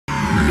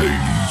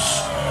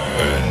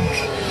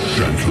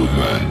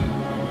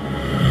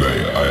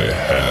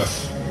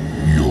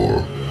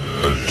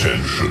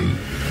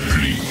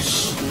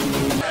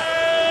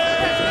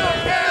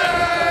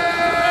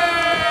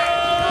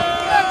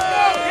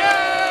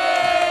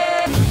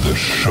The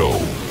show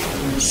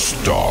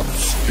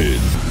starts in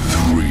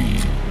 3,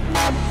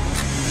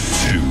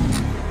 2,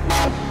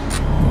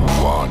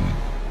 1,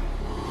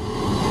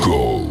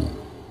 go.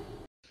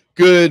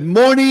 Good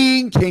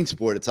morning,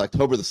 CaneSport. It's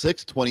October the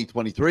 6th,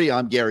 2023.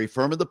 I'm Gary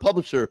Ferman, the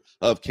publisher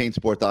of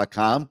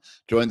CaneSport.com,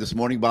 joined this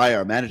morning by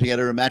our managing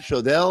editor, Matt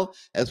Shodell,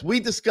 as we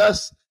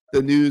discuss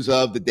the news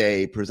of the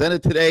day,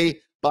 presented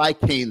today by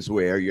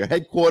Caneswear, your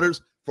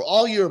headquarters for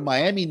all your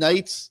Miami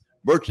Knights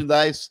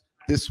merchandise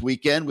this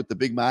weekend, with the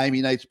big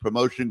Miami Knights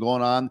promotion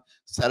going on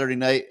Saturday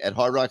night at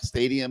Hard Rock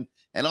Stadium,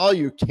 and all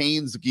your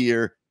Canes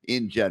gear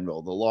in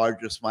general. The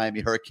largest Miami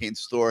Hurricane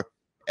store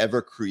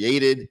ever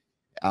created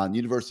on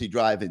University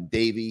Drive in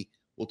Davie.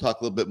 We'll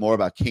talk a little bit more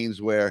about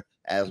Caneswear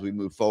as we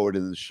move forward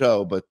in the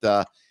show.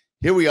 But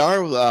here we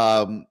are,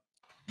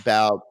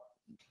 about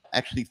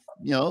actually,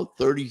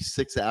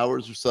 36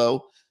 hours or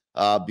so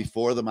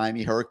before the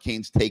Miami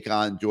Hurricanes take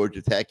on Georgia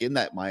Tech in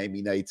that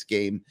Miami Knights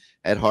game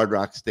at Hard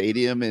Rock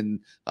Stadium. And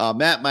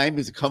Matt,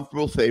 Miami's a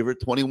comfortable favorite,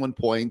 21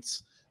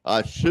 points,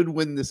 should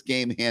win this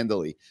game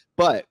handily.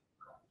 But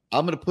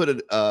I'm going to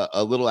put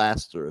a little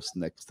asterisk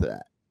next to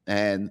that.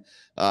 And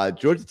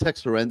Georgia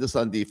Tech's horrendous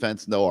on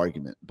defense, no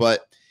argument.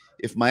 But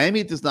if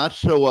Miami does not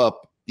show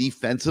up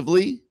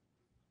defensively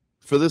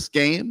for this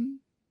game,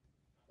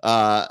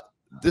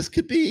 this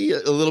could be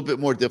a little bit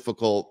more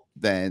difficult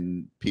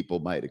than people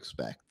might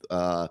expect.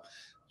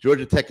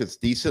 Georgia Tech is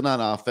decent on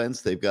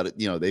offense. They've got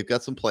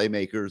some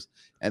playmakers,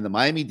 and the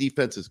Miami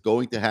defense is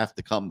going to have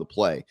to come to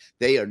play.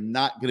 They are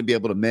not going to be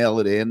able to mail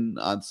it in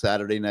on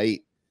Saturday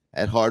night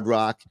at Hard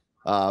Rock.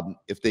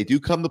 If they do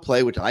come to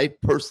play, which I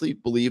personally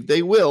believe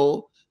they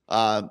will,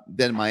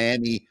 then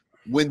Miami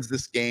wins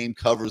this game,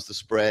 covers the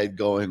spread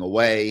going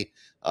away.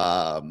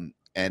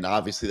 And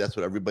obviously that's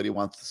what everybody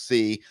wants to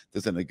see.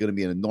 There's going to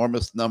be an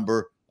enormous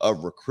number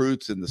of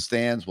recruits in the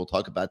stands. We'll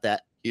talk about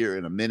that here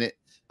in a minute.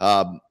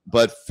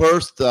 But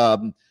first,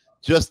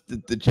 just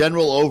the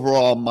general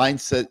overall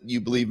mindset,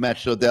 you believe, Matt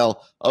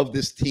Shodell, of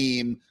this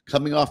team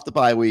coming off the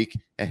bye week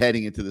and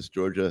heading into this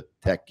Georgia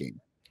Tech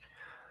game.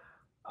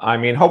 I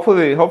mean,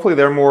 hopefully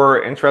they're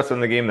more interested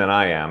in the game than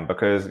I am,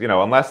 because,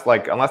 unless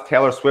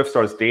Taylor Swift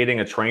starts dating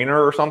a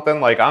trainer or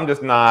something, I'm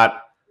just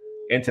not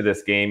into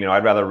this game.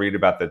 I'd rather read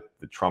about the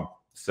Trump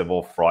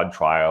civil fraud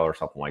trial or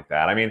something like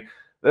that. I mean,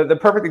 the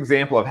perfect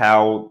example of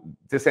how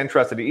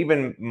disinterested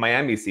even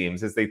Miami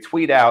seems is they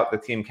tweet out the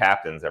team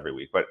captains every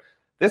week. But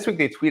this week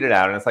they tweeted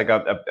out, and it's like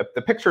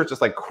the picture is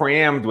just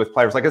crammed with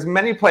players, as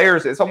many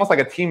players. It's almost like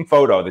a team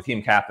photo of the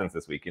team captains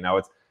this week.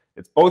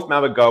 It's both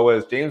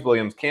Mavagoas, James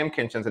Williams, Cam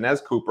Kinchins,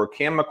 Inez Cooper,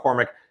 Cam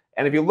McCormick.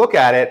 And if you look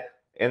at it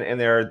in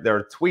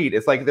their tweet,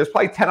 it's there's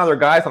probably 10 other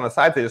guys on the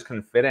side they just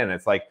couldn't fit in.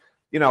 It's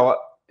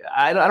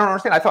I don't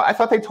understand. I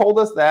thought they told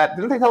us that.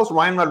 Didn't they tell us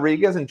Ryan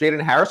Rodriguez and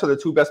Jaden Harris are the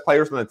two best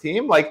players on the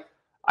team?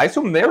 I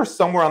assume they're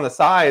somewhere on the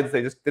sides.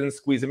 They just didn't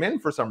squeeze them in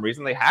for some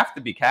reason. They have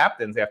to be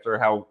captains after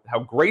how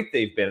great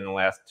they've been in the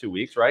last 2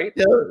 weeks, right?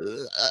 Yeah,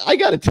 I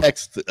got a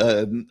text,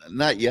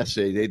 not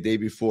yesterday, the day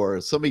before.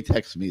 Somebody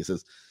texted me and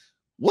says,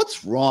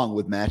 "What's wrong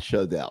with Matt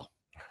Shodell?"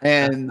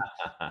 And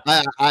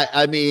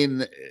I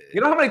mean, you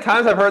know how many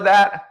times I've heard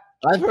that?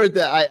 I've heard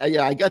that.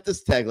 I got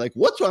this tag.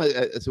 What's wrong?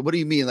 I said, "What do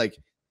you mean?"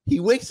 He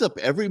wakes up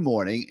every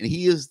morning and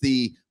he is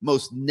the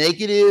most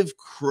negative,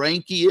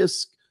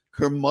 crankiest,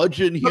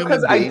 curmudgeon human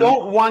because being. I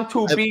don't want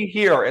to be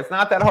here. It's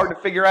not that hard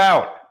to figure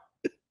out.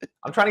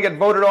 I'm trying to get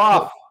voted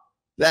off.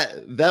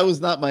 That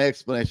was not my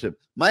explanation.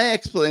 My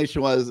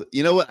explanation was,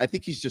 I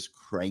think he's just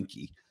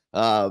cranky. We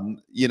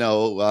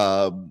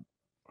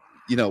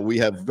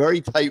have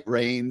very tight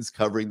reins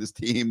covering this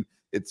team.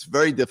 It's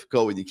very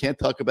difficult when you can't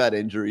talk about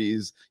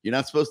injuries. You're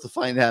not supposed to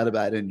find out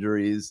about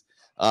injuries.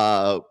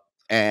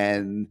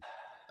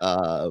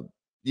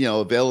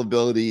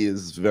 Availability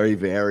is very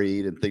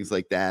varied and things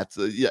like that.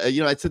 So,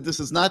 I said this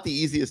is not the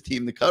easiest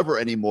team to cover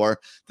anymore.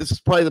 This is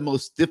probably the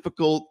most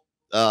difficult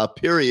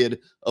period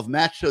of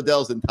Matt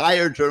Shodell's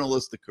entire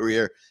journalistic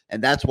career,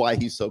 and that's why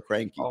he's so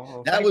cranky.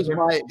 That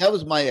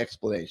was my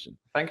explanation.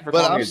 Thank you for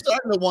But I'm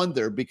starting to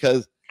wonder,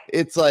 because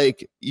it's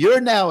you're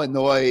now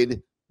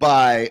annoyed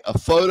by a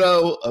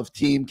photo of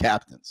team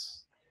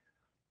captains.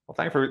 Well,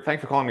 thank you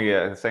for calling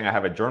me saying I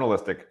have a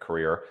journalistic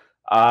career.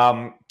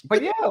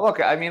 But yeah,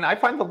 look, I mean, I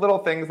find the little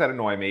things that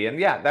annoy me, and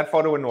yeah, that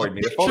photo annoyed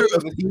me. The photos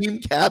of the team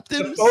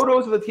captains. The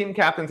photos of the team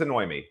captains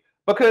annoy me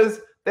because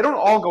they don't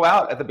all go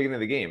out at the beginning of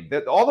the game.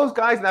 All those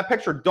guys in that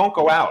picture don't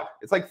go out.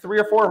 It's 3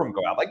 or 4 of them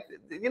go out.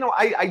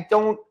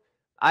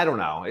 I don't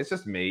know. It's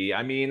just me.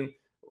 I mean,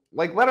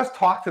 let us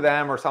talk to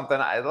them or something.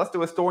 Let's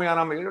do a story on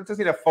them. You don't just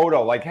need a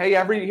photo. Hey,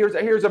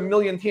 here's a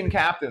million team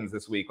captains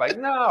this week.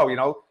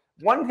 No,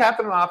 one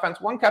captain on offense,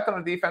 one captain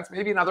on defense,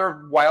 maybe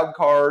another wild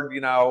card.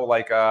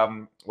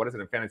 What is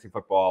it in fantasy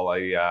football?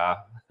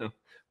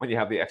 When you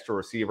have the extra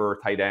receiver,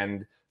 tight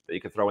end that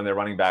you could throw in there,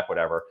 running back,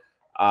 whatever.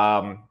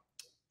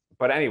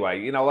 But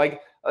anyway, the only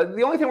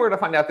thing we're going to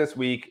find out this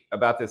week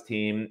about this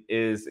team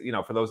is,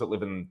 for those that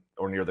live in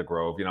or near the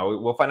Grove,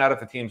 we'll find out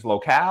if the team's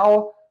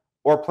locale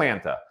or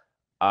planta.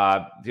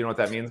 Do you know what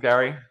that means,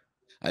 Gary?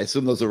 I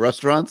assume those are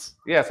restaurants.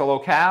 Yeah, so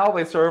Locale,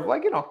 they serve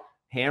like,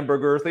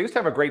 hamburgers. They used to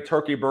have a great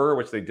turkey burger,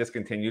 which they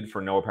discontinued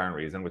for no apparent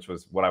reason, which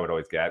was what I would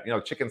always get.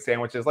 Chicken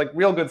sandwiches, like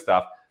real good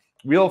stuff,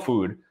 real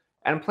food.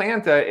 And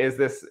Planta is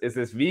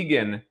this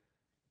vegan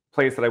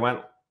place that I went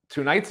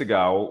 2 nights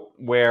ago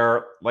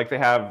where like they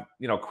have,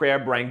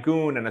 crab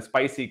rangoon and a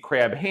spicy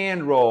crab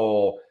hand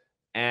roll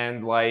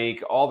and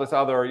like all this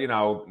other,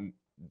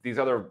 these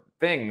other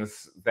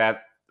things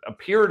that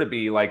appear to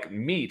be like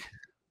meat,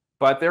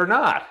 but they're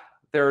not.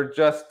 They're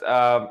just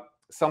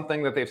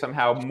something that they've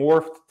somehow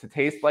morphed to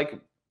taste like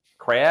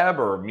crab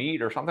or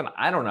meat or something.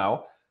 I don't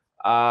know.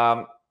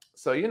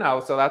 So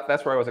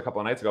that's where I was a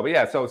couple of nights ago. But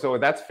yeah, so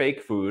that's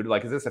fake food.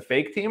 Like, is this a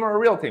fake team or a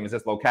real team? Is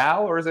this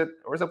Locale or is it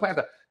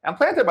Planta? And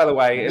Planta, by the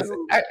way, is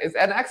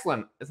an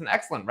excellent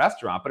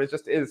restaurant, but it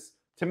just is,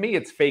 to me,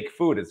 it's fake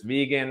food. It's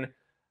vegan.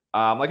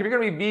 Like if you're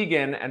gonna be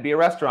vegan and be a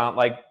restaurant,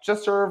 like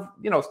just serve,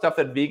 stuff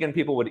that vegan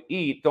people would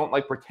eat. Don't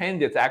like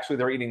pretend it's actually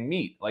they're eating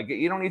meat. Like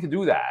you don't need to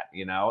do that.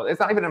 It's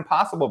not even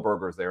Impossible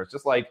Burgers there. It's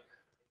just like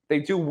they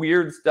do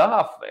weird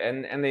stuff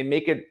and they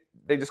make it.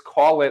 They just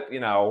call it,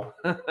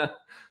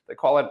 they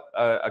call it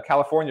a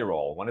California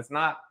roll when it's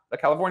not a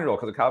California roll,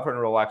 because a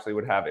California roll actually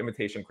would have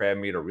imitation crab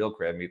meat or real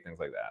crab meat, things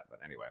like that. But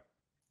anyway,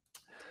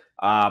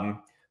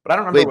 but I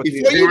don't remember.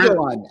 Wait, before you go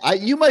on,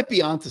 you might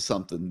be onto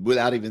something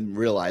without even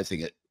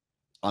realizing it.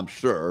 I'm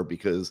sure,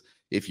 because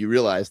if you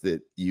realized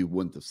it, you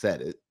wouldn't have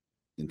said it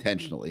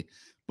intentionally.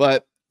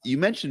 But you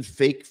mentioned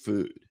fake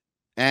food.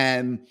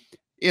 And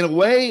in a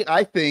way,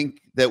 I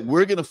think that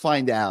we're going to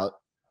find out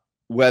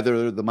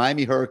whether the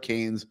Miami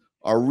Hurricanes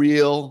are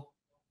real.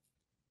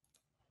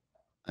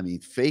 I mean,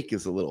 fake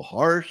is a little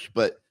harsh,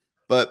 but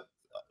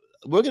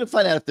we're going to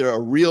find out if they're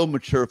a real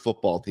mature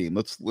football team.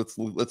 Let's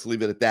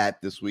leave it at that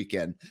this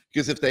weekend.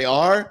 Because if they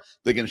are,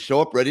 they're going to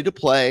show up ready to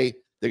play.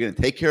 They're going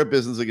to take care of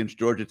business against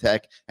Georgia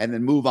Tech and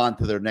then move on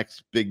to their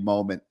next big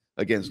moment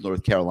against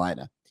North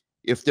Carolina.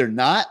 If they're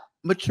not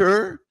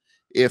mature,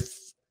 if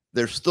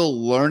they're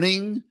still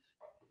learning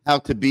how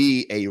to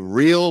be a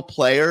real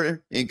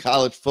player in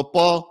college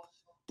football,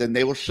 then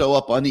they will show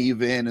up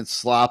uneven and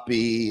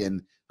sloppy,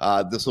 and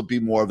this will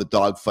be more of a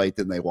dogfight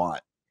than they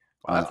want.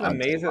 Wow,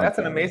 that's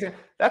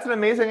an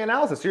amazing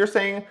analysis. So you're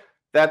saying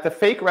that the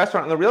fake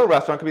restaurant and the real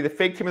restaurant could be the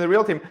fake team and the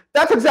real team.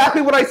 That's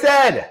exactly what I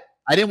said.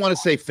 I didn't want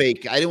to say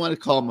fake. I didn't want to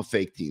call them a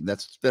fake team.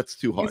 That's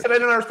too hard. You said I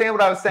didn't understand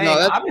what I was saying.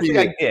 No, obviously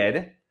I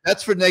did.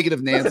 That's for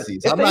negative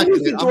Nancy's. If they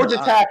lose to Georgia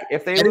Tech, I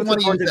didn't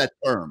want to use that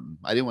term.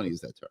 I didn't want to use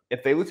that term.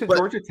 If they lose to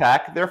Georgia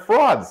Tech, they're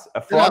frauds.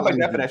 A fraud by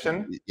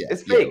definition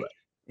is fake. Right.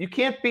 You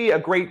can't be a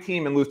great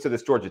team and lose to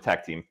this Georgia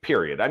Tech team,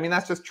 period. I mean,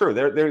 that's just true.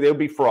 They would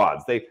be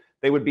frauds.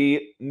 They would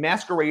be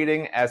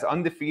masquerading as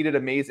undefeated,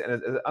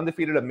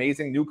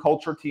 amazing new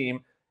culture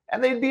team,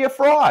 and they'd be a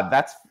fraud.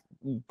 That's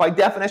by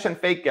definition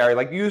fake, Gary.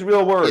 Like, use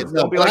real words.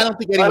 Yeah, no, but I don't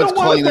think anyone's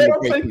calling them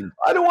a fake team.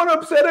 I don't want to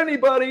upset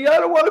anybody. I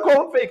don't want to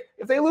call them fake.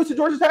 If they lose to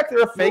Georgia Tech,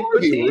 they're a fake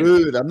team.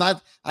 Rude.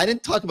 I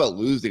didn't talk about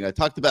losing. I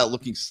talked about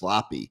looking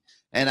sloppy.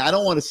 And I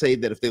don't want to say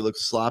that if they look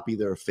sloppy,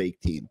 they're a fake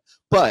team.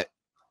 But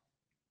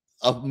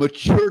a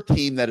mature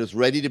team that is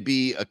ready to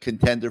be a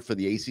contender for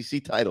the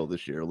ACC title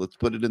this year, let's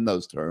put it in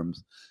those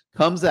terms,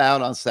 comes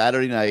out on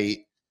Saturday night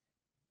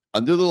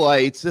under the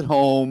lights at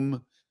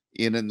home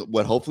in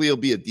what hopefully will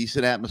be a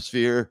decent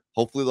atmosphere.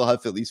 Hopefully they'll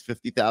have at least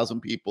 50,000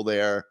 people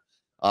there.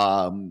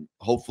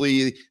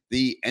 Hopefully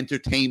the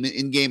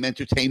in-game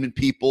entertainment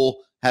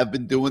people have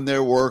been doing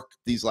their work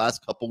these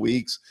last couple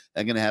weeks.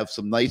 They're going to have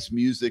some nice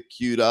music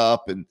queued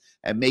up and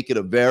make it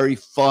a very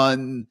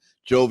fun,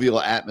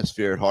 jovial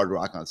atmosphere at Hard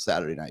Rock on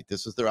Saturday night.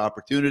 This is their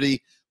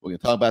opportunity. We're going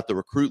to talk about the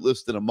recruit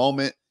list in a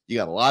moment. You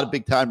got a lot of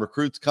big-time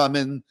recruits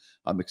coming.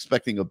 I'm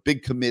expecting a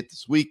big commit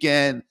this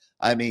weekend.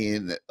 I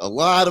mean, a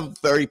lot of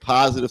very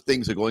positive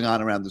things are going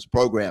on around this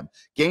program.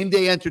 Game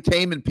day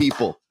entertainment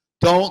people,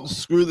 don't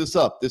screw this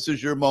up. This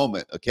is your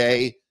moment,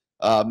 okay?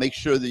 Make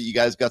sure that you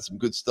guys got some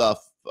good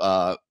stuff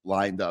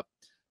lined up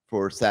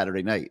for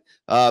Saturday night.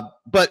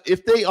 But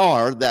if they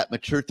are that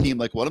mature team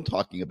like what I'm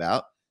talking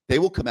about, they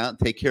will come out and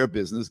take care of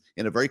business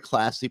in a very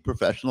classy,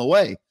 professional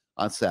way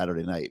on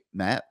Saturday night,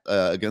 Matt,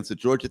 against a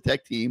Georgia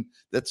Tech team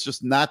that's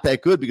just not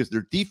that good because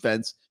their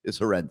defense is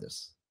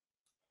horrendous.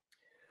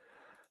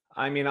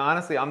 I mean,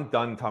 honestly, I'm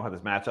done talking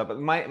about this matchup. But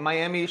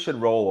Miami should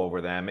roll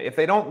over them. If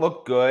they don't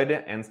look good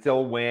and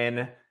still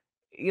win,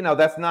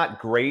 that's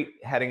not great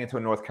heading into a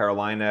North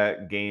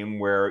Carolina game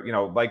where,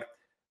 like,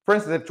 for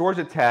instance, if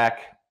Georgia Tech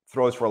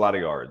throws for a lot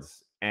of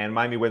yards and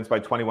Miami wins by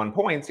 21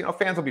 points,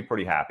 fans will be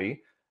pretty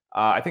happy.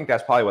 I think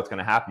that's probably what's going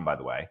to happen, by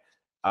the way.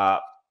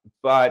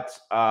 But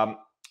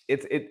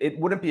it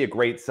wouldn't be a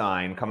great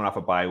sign coming off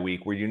a bye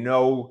week where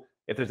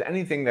if there's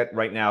anything that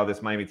right now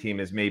this Miami team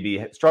is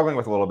maybe struggling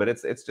with a little bit,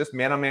 it's just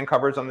man-on-man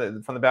coverage from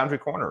the boundary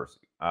corners.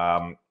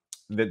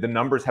 The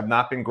numbers have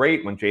not been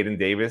great when Jaden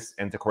Davis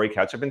and Takori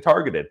Catch have been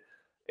targeted.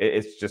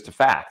 It's just a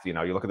fact. You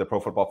look at the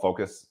Pro Football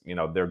Focus,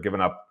 they're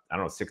giving up,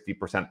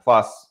 60%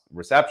 plus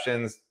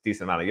receptions,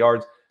 decent amount of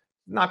yards.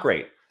 Not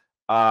great.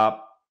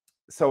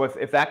 So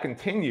if that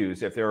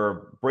continues, if there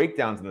are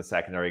breakdowns in the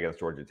secondary against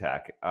Georgia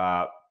Tech,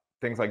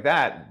 things like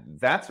that,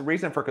 that's a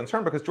reason for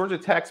concern because Georgia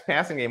Tech's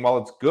passing game, while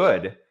it's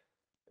good,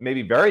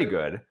 maybe very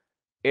good,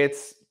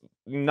 it's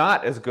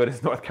not as good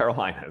as North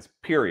Carolina's,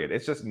 period.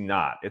 It's just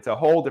not. It's a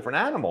whole different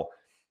animal.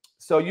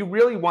 So you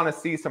really want to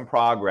see some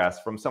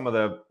progress from some of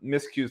the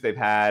miscues they've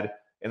had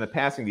in the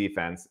passing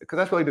defense, because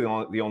that's really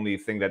the only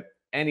thing that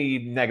any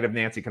negative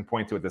Nancy can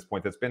point to at this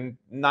point that's been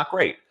not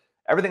great.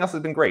 Everything else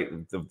has been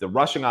great. The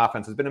rushing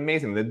offense has been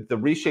amazing. The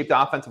reshaped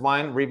offensive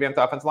line, revamped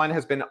offensive line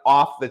has been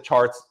off the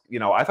charts.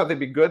 I thought they'd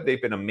be good.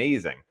 They've been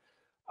amazing.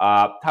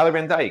 Tyler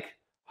Van Dyke,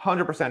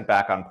 100%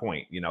 back on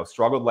point.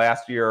 Struggled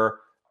last year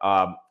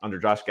under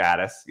Josh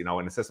Gaddis,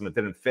 in a system that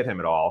didn't fit him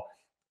at all.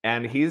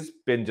 And he's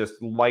been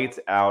just lights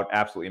out,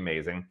 absolutely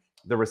amazing.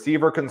 The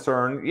receiver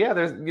concern,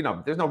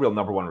 there's no real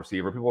number one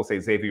receiver. People will say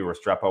Xavier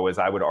Restrepo is.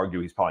 I would argue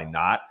he's probably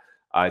not.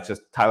 It's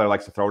just Tyler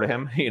likes to throw to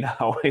him.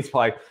 He's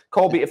probably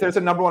Colby. If there's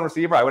a number one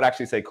receiver, I would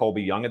actually say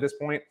Colby Young at this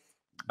point,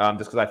 just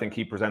because I think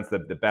he presents the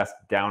best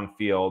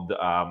downfield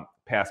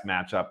pass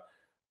matchup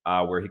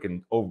where he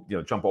can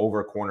jump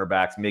over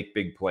cornerbacks, make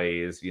big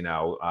plays,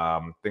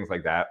 things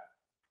like that.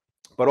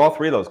 But all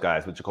three of those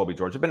guys with Jacoby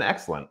George have been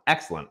excellent,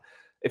 excellent.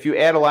 If you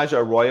add Elijah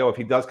Arroyo, if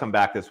he does come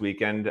back this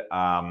weekend,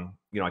 I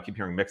keep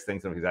hearing mixed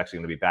things if he's actually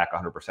going to be back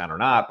 100% or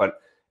not.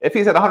 But if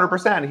he's at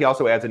 100%, he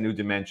also adds a new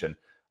dimension.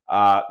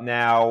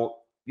 Now,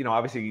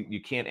 obviously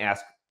you can't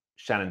ask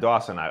Shannon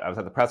Dawson. I was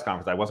at the press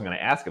conference. I wasn't going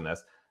to ask him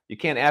this. You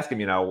can't ask him,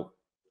 are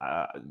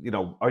you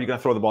going to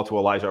throw the ball to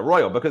Elijah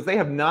Arroyo? Because they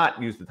have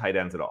not used the tight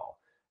ends at all.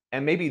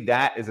 And maybe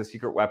that is a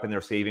secret weapon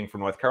they're saving for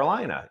North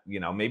Carolina.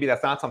 Maybe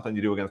that's not something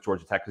you do against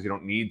Georgia Tech because you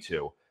don't need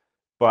to.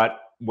 But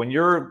when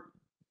you're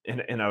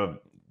in a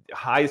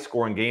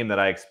high-scoring game that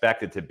I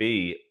expect it to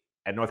be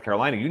at North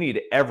Carolina, you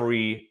need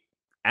every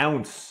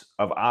ounce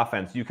of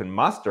offense you can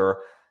muster.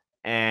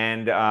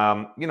 And,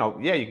 you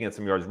can get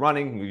some yards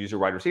running, you use your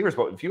wide receivers,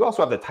 but if you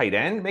also have the tight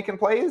end making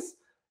plays,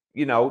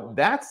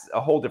 that's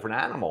a whole different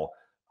animal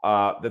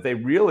that they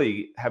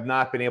really have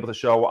not been able to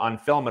show on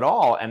film at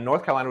all. And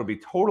North Carolina would be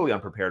totally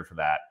unprepared for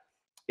that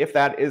if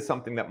that is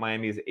something that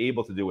Miami is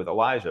able to do with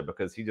Elijah,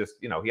 because he just,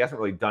 he hasn't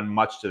really done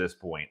much to this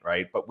point,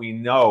 right? But we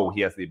know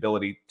he has the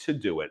ability to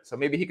do it. So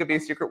maybe he could be a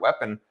secret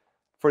weapon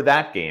for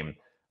that game.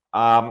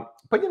 But,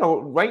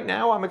 right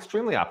now I'm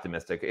extremely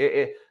optimistic.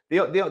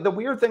 The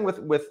weird thing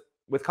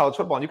with college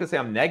football, and you can say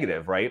I'm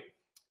negative, right?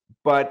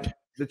 But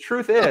the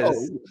truth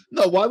is...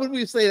 No, why would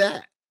we say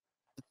that?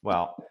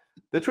 Well,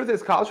 the truth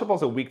is college football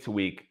is a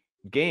week-to-week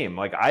game.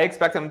 Like, I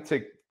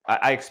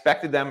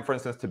expected them, for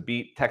instance, to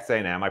beat Texas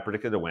A&M. I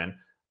predicted a win.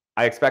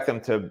 I expect them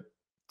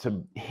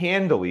to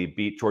handily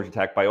beat Georgia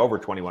Tech by over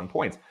 21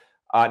 points.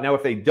 Now,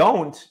 if they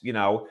don't,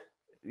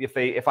 if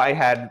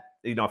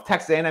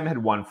Texas A&M had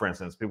won, for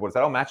instance, people would say,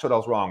 oh, Matt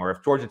Shodell's wrong. Or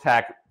if Georgia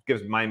Tech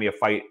gives Miami a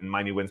fight and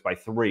Miami wins by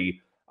 3,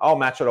 oh,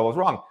 Matt Shodell was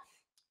wrong.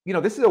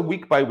 This is a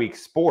week-by-week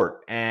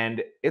sport,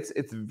 and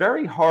it's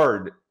very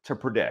hard to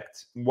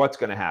predict what's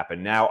going to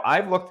happen. Now,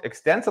 I've looked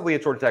extensively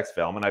at Georgia Tech's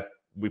film, and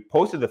we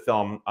posted the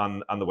film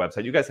on the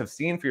website. You guys have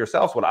seen for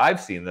yourselves what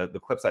I've seen, the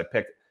clips I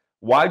picked,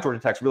 why Georgia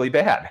Tech's really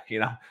bad.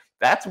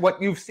 That's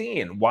what you've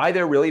seen, why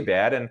they're really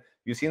bad, and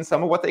you've seen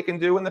some of what they can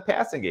do in the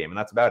passing game, and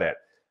that's about it.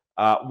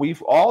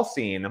 We've all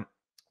seen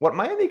what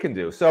Miami can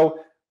do. So,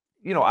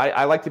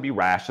 I like to be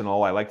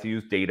rational. I like to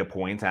use data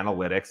points,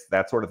 analytics,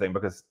 that sort of thing,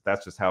 because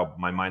that's just how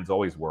my mind's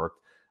always worked,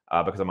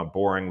 because I'm a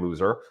boring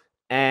loser.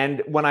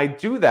 And when I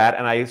do that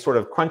and I sort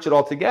of crunch it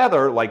all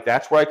together, like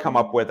that's where I came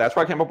up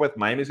with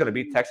Miami's going to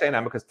beat Texas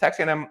A&M, because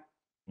Texas A&M,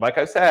 like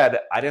I said,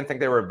 I didn't think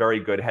they were very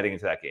good heading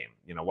into that game,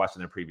 watching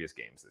their previous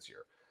games this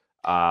year.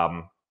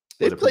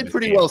 They've played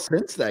pretty well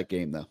since that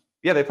game, though.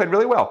 Yeah, they played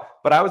really well.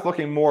 But I was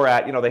looking more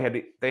at,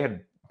 they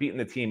had beaten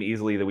the team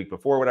easily the week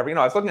before, whatever.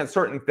 I was looking at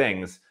certain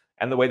things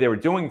and the way they were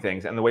doing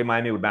things and the way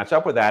Miami would match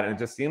up with that. And it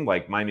just seemed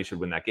like Miami should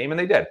win that game, and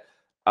they did.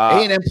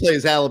 A&M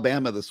plays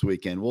Alabama this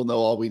weekend. We'll know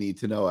all we need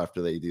to know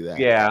after they do that.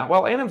 Yeah,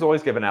 well, A&M's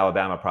always given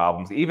Alabama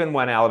problems, even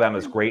when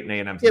Alabama's great and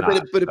A&M's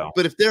not.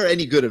 But if they're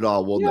any good at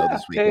all, we'll know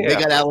this weekend. They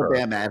got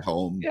Alabama at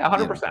home. Yeah,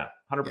 100%.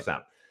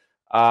 100%.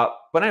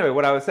 But anyway,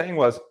 what I was saying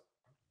was,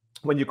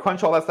 when you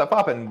crunch all that stuff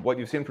up and what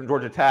you've seen from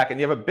Georgia Tech, and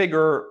you have a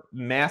bigger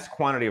mass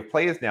quantity of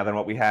plays now than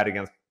what we had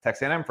against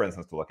Texas A&M, for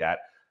instance, to look at,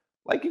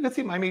 like you can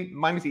see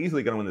Miami's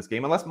easily going to win this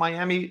game unless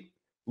Miami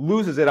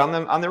loses it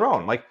on their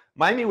own. Like,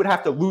 Miami would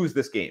have to lose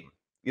this game.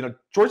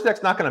 Georgia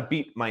Tech's not going to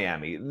beat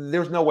Miami.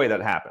 There's no way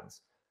that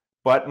happens.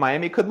 But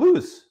Miami could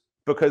lose,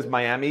 because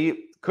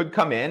Miami could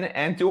come in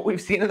and do what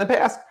we've seen in the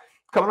past,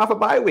 coming off a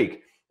bye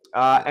week,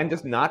 and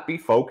just not be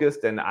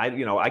focused. And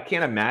I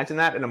can't imagine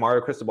that in a Mario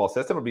Cristobal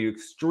system. It would be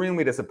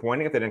extremely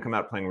disappointing if they didn't come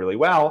out playing really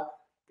well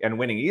and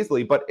winning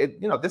easily. But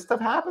this stuff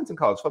happens in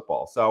college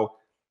football. So,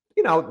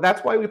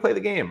 that's why we play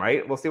the game,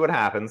 right? We'll see what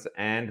happens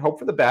and hope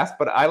for the best.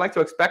 But I like to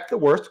expect the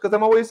worst, because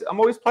I'm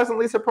always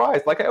pleasantly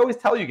surprised. Like I always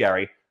tell you,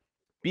 Gary,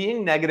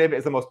 being negative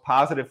is the most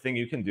positive thing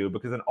you can do,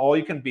 because then all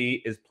you can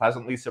be is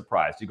pleasantly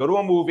surprised. You go to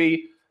a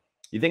movie,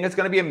 you think it's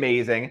going to be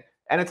amazing,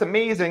 and it's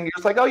amazing, you're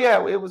just like, oh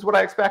yeah, it was what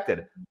I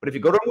expected. But if you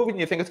go to a movie and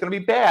you think it's going to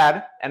be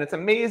bad and it's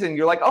amazing,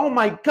 you're like, oh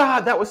my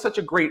God, that was such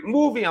a great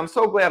movie. I'm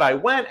so glad I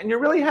went, and you're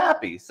really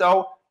happy.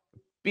 So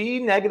be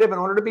negative in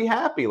order to be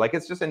happy. Like,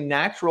 it's just a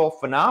natural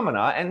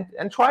phenomena,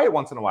 and try it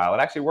once in a while. It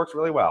actually works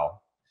really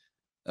well.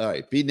 All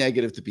right, be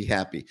negative to be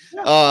happy.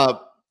 Yeah.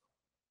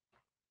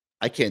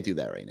 I can't do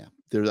that right now.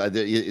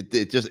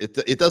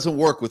 It doesn't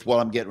work with what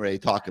I'm getting ready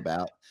to talk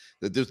about.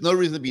 There's no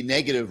reason to be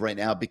negative right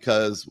now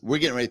because we're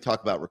getting ready to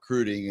talk about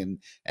recruiting,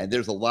 and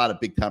there's a lot of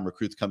big time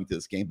recruits coming to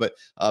this game. But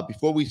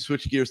before we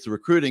switch gears to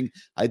recruiting,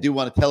 I do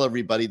want to tell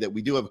everybody that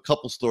we do have a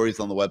couple stories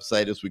on the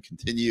website as we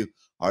continue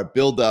our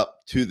build up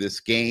to this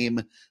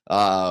game.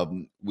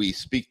 We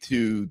speak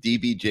to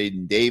DB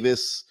Jaden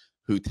Davis,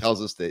 who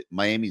tells us that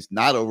Miami's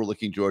not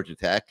overlooking Georgia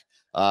Tech.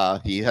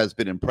 He has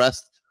been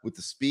impressed with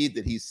the speed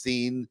that he's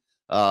seen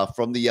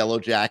from the Yellow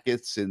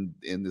Jackets in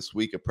this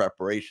week of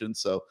preparation.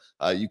 So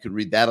you can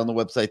read that on the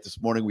website this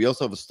morning. We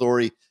also have a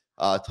story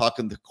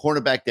talking to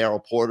cornerback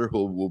Darryl Porter,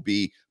 who will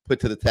be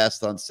put to the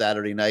test on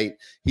Saturday night.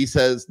 He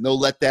says no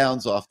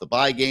letdowns off the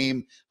bye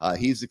game.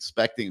 He's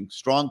expecting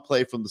strong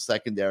play from the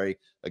secondary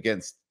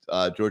against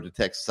Georgia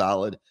Tech's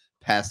solid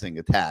passing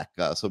attack.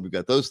 So we've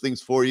got those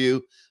things for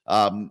you.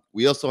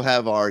 We also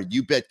have our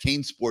You Bet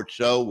CaneSport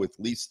show with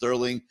Lee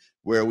Sterling,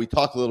 where we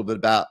talk a little bit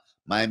about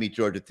Miami,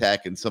 Georgia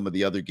Tech, and some of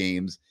the other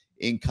games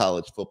in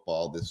college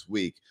football this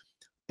week.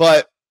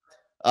 But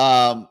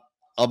a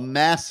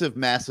massive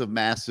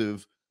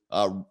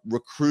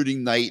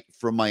recruiting night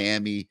for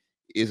Miami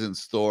is in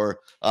store.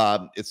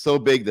 It's so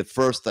big that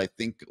first, I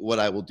think what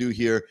I will do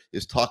here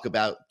is talk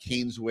about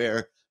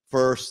Caneswear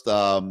first.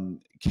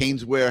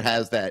 Caneswear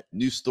has that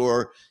new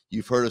store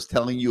you've heard us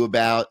telling you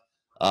about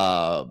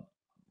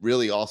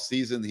really all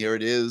season. Here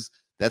it is.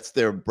 That's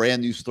their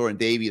brand new store in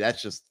Davie.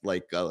 That's just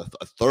like a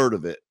third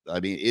of it. I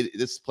mean,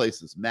 this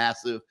place is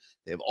massive.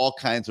 They have all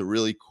kinds of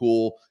really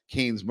cool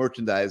Canes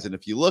merchandise. And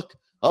if you look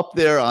up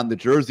there on the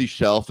jersey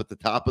shelf at the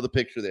top of the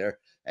picture there,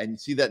 and you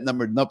see that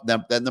number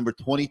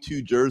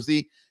 22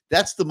 jersey,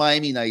 that's the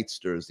Miami Knights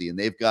jersey. And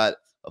they've got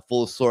a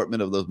full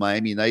assortment of those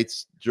Miami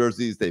Knights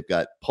jerseys. They've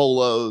got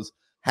polos,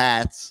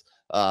 hats,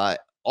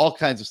 all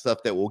kinds of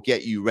stuff that will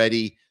get you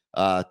ready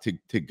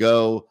to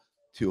go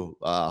to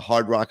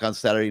Hard Rock on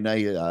Saturday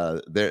night.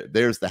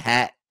 There's the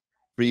hat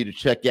for you to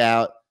check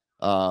out.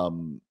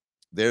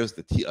 There's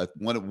the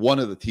one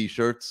of the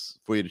t-shirts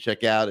for you to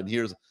check out. And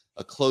here's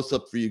a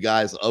close-up for you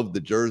guys of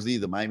the jersey,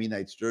 the Miami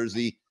Knights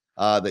jersey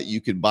that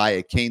you can buy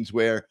at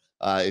Caneswear.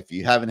 If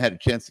you haven't had a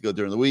chance to go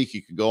during the week,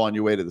 you can go on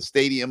your way to the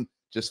stadium,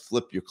 just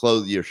flip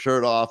your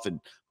shirt off and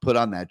put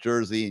on that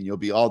jersey, and you'll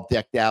be all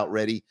decked out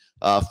ready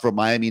for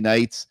Miami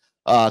Knights.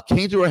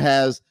 Caneswear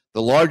has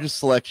the largest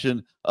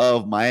selection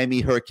of Miami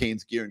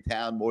Hurricanes gear in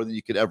town, more than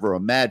you could ever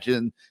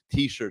imagine.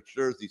 T-shirts,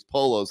 jerseys,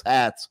 polos,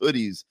 hats,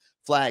 hoodies,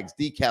 flags,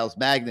 decals,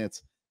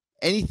 magnets,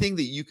 anything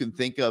that you can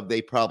think of,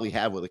 they probably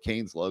have with a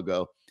Canes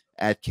logo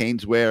at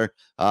Caneswear.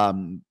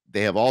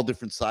 They have all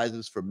different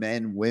sizes for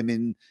men,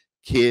 women,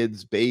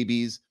 kids,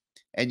 babies,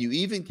 and you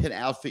even can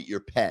outfit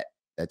your pet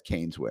at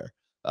Caneswear.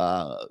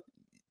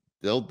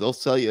 They'll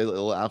sell you a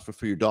little outfit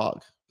for your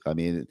dog. I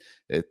mean,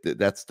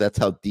 that's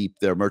how deep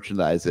their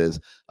merchandise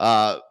is.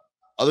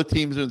 Other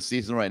teams are in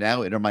season right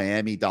now. Inter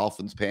Miami,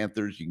 Dolphins,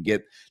 Panthers. You can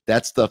get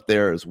that stuff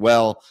there as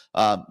well.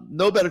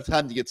 No better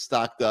time to get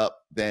stocked up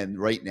than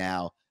right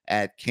now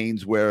at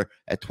Caneswear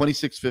at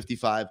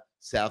 2655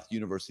 South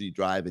University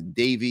Drive in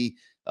Davie,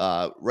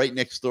 right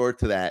next door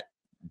to that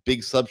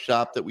big sub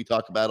shop that we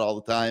talk about all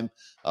the time,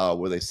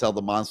 where they sell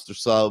the monster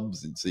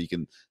subs, and so you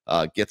can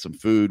get some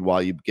food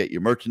while you get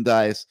your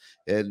merchandise.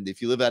 And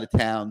if you live out of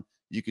town,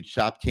 you could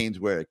shop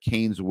Caneswear at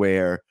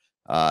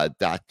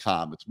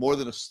caneswear.com. It's more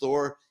than a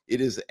store. It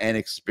is an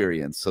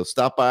experience. So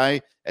stop by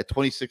at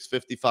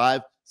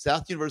 2655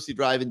 South University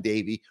Drive in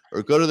Davie,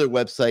 or go to their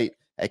website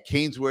at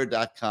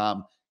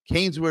caneswear.com.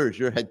 Caneswear is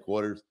your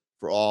headquarters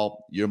for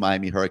all your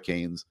Miami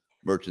Hurricanes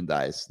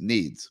merchandise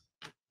needs.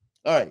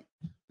 All right,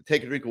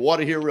 take a drink of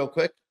water here real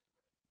quick.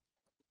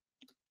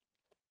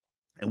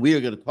 And we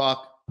are going to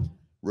talk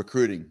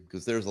recruiting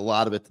because there's a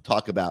lot of it to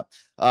talk about.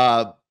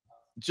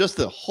 Just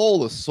a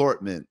whole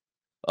assortment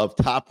of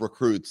top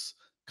recruits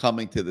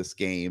coming to this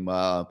game.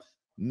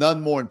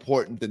 None more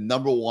important than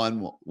number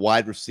one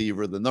wide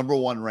receiver, the number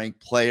one ranked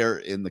player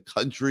in the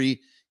country.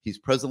 He's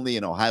presently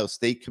an Ohio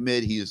State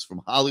commit. He is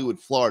from Hollywood,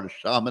 Florida,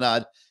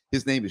 Chaminade.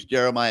 His name is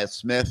Jeremiah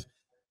Smith.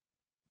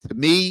 To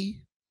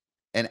me,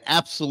 an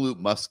absolute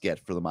must-get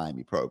for the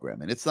Miami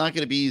program. And it's not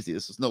going to be easy.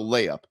 This is no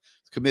layup.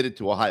 It's committed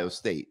to Ohio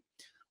State.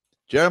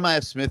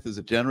 Jeremiah Smith is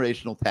a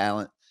generational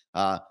talent.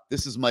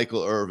 This is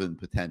Michael Irvin,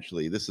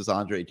 potentially. This is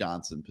Andre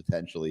Johnson,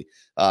 potentially.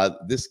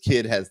 This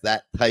kid has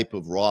that type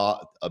of raw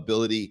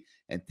ability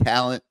and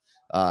talent.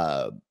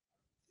 I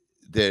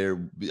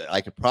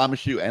can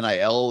promise you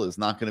NIL is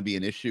not going to be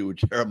an issue with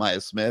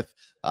Jeremiah Smith.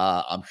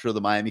 I'm sure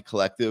the Miami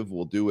Collective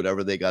will do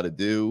whatever they got to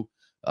do.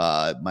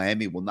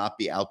 Miami will not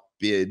be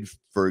outbid,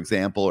 for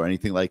example, or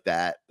anything like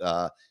that.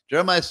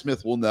 Jeremiah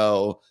Smith will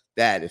know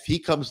that if he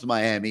comes to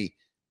Miami,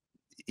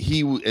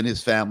 he and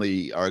his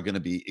family are going to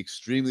be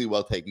extremely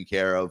well taken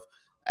care of,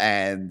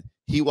 and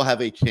he will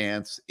have a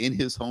chance in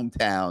his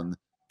hometown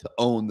to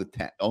own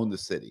the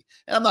city.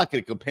 And I'm not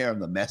going to compare him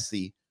to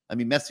Messi. I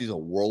mean, Messi's a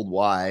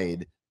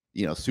worldwide,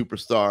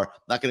 superstar.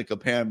 I'm not going to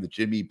compare him to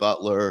Jimmy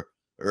Butler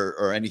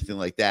or anything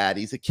like that.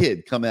 He's a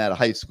kid coming out of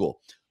high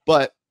school,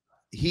 but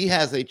he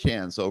has a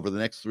chance over the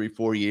next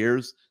 3-4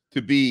 years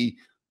to be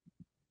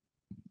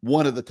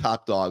one of the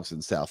top dogs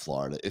in South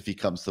Florida if he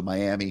comes to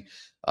Miami.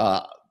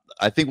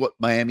 I think what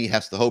Miami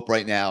has to hope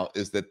right now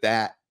is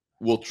that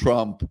will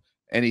trump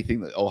anything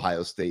that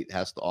Ohio State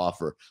has to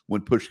offer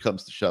when push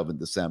comes to shove in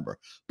December.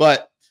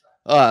 But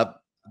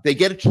they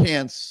get a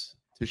chance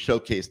to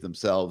showcase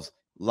themselves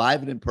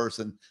live and in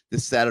person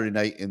this Saturday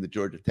night in the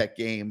Georgia Tech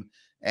game,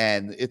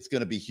 and it's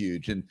going to be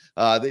huge. And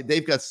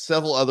they've got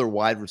several other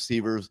wide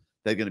receivers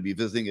that are going to be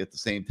visiting at the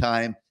same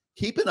time.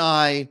 Keep an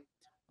eye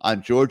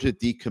on Georgia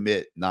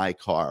decommit Nye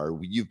Carr.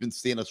 You've been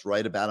seeing us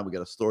write about him. We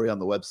got a story on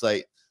the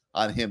website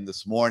on him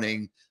this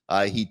morning.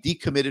 He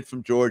decommitted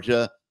from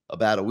Georgia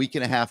about a week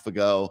and a half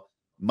ago.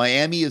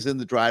 Miami is in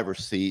the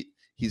driver's seat.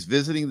 He's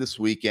visiting this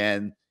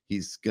weekend.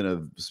 He's going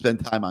to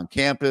spend time on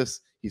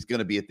campus. He's going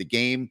to be at the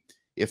game.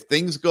 If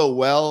things go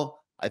well,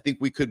 I think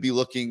we could be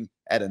looking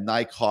at a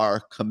Nye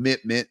Carr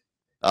commitment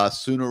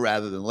sooner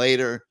rather than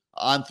later.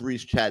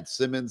 On3's Chad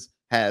Simmons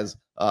has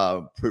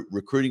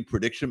recruiting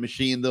prediction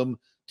machined them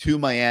to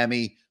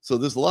Miami. So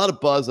there's a lot of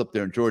buzz up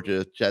there in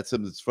Georgia. Chad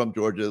Simmons is from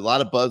Georgia. A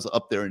lot of buzz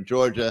up there in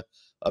Georgia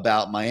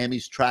about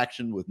Miami's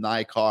traction with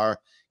Nye Carr.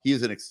 He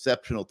is an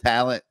exceptional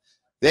talent.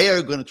 They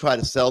are going to try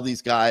to sell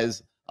these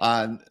guys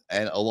on,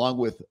 and along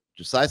with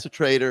Josiah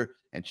Trader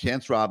and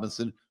Chance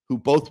Robinson, who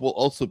both will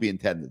also be in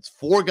attendance.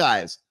 4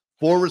 guys,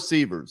 4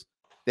 receivers.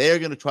 They are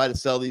going to try to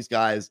sell these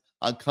guys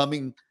on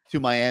coming to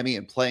Miami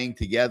and playing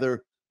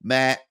together.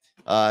 Matt,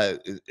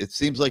 it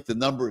seems like the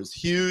number is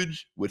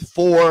huge with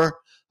 4.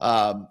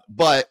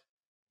 But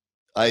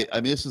I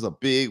mean, this is a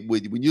big,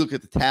 when you look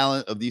at the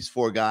talent of these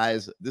 4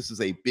 guys, this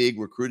is a big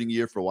recruiting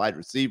year for wide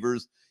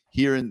receivers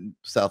here in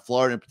South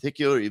Florida in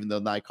particular, even though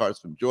Nye Carr's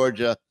from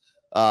Georgia.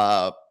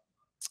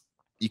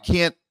 You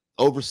can't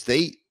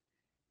overstate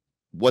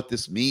what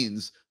this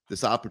means,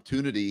 this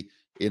opportunity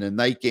in a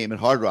night game at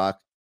Hard Rock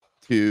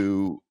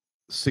to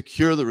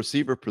secure the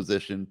receiver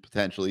position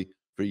potentially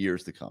for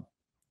years to come.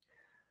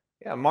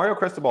 Yeah, Mario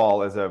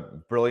Cristobal is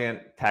a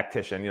brilliant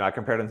tactician. I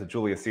compared him to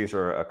Julius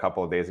Caesar a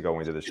couple of days ago when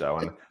we did the show,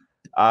 and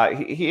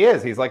he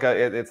is. He's like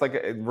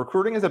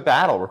recruiting is a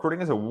battle.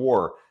 Recruiting is a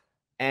war.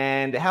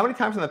 And how many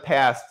times in the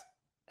past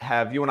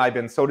have you and I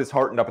been so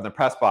disheartened up in the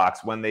press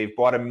box when they've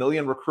brought 1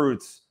 million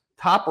recruits,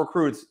 top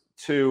recruits,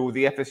 to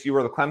the FSU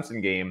or the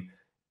Clemson game,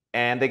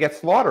 and they get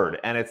slaughtered?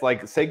 And it's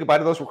like, say goodbye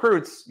to those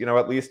recruits,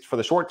 at least for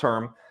the short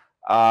term.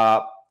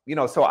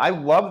 So I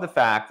love the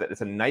fact that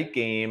it's a night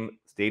game.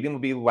 Stadium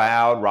will be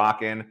loud,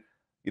 rocking.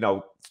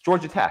 It's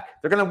Georgia Tech.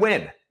 They're going to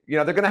win.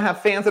 They're going to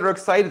have fans that are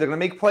excited. They're going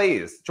to make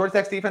plays. Georgia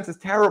Tech's defense is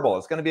terrible.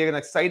 It's going to be an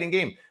exciting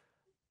game.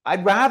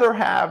 I'd rather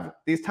have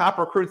these top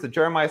recruits, the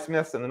Jeremiah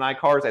Smiths and the Nye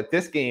Carrs, at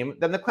this game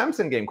than the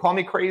Clemson game. Call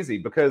me crazy,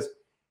 because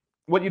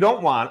what you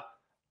don't want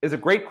is a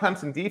great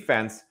Clemson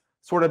defense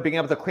sort of being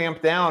able to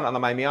clamp down on the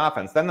Miami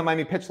offense. Then the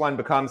Miami pitch line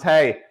becomes,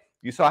 hey,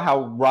 you saw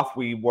how rough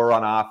we were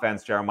on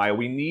offense, Jeremiah.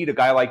 We need a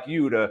guy like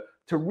you to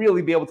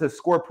really be able to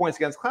score points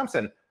against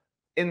Clemson.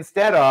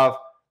 Instead of,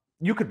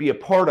 you could be a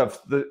part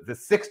of the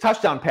 6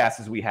 touchdown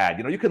passes we had.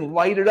 You can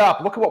light it up.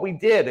 Look at what we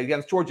did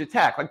against Georgia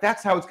Tech. Like,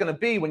 that's how it's going to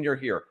be when you're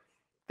here.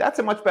 That's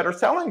a much better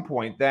selling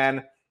point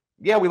than,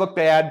 yeah, we look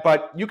bad,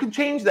 but you can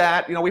change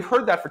that. We've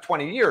heard that for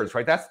 20 years,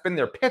 right? That's been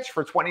their pitch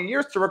for 20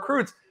 years to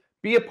recruits.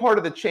 Be a part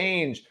of the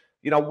change.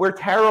 We're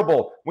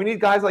terrible. We need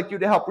guys like you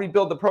to help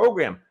rebuild the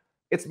program.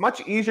 It's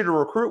much easier to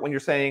recruit when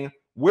you're saying,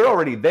 we're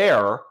already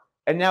there,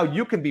 and now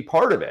you can be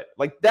part of it.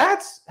 Like,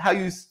 that's how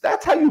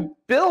you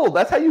build.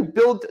 That's how you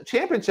build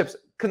championships,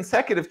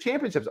 consecutive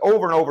championships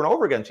over and over and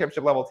over again,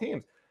 championship level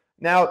teams.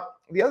 Now,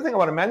 the other thing I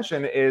want to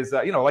mention is,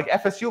 like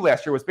FSU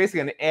last year was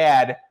basically an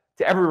ad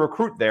to every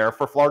recruit there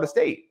for Florida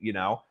State.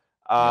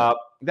 That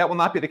will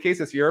not be the case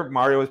this year.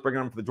 Mario is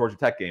bringing them for the Georgia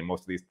Tech game.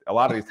 A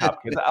lot of these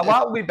top kids. A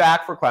lot will be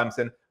back for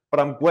Clemson, but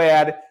I'm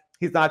glad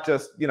he's not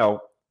just, can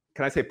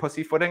I say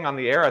pussyfooting on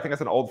the air? I think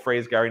that's an old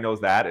phrase. Gary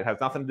knows that. It has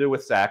nothing to do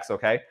with sex,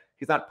 okay?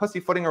 He's not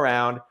pussyfooting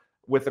around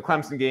with the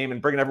Clemson game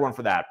and bringing everyone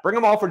for that. Bring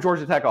them all for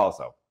Georgia Tech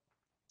also.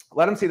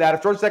 Let them see that.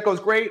 If Georgia Tech goes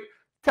great,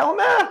 tell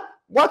them,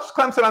 watch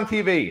Clemson on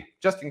TV,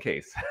 just in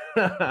case.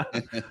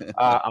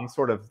 I'm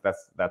sort of,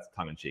 that's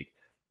tongue-in-cheek.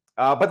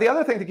 But the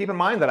other thing to keep in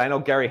mind that I know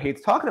Gary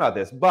hates talking about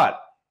this,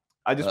 but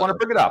I just want to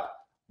bring it up.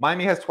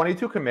 Miami has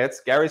 22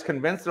 commits. Gary's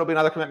convinced there'll be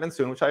another commitment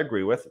soon, which I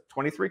agree with.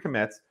 23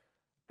 commits.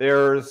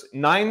 There's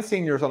 9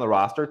 seniors on the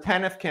roster,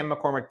 10 if Cam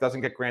McCormick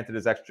doesn't get granted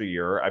his extra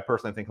year. I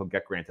personally think he'll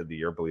get granted the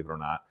year, believe it or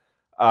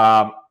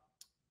not.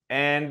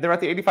 And they're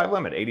at the 85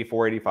 limit,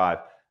 84, 85.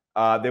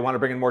 They want to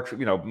bring in more,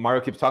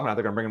 Mario keeps talking about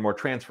they're going to bring in more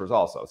transfers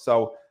also.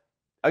 So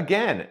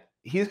again,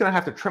 he's going to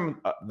have to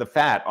trim the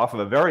fat off of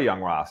a very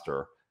young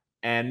roster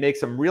and make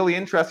some really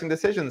interesting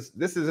decisions.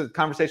 This is a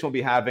conversation we'll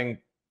be having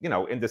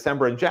in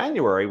December and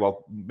January.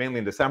 Well, mainly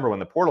in December when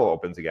the portal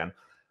opens again.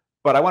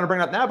 But I want to bring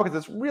it up now because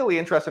it's really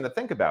interesting to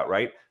think about,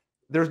 right?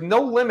 There's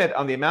no limit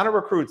on the amount of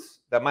recruits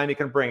that Miami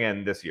can bring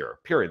in this year,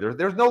 period.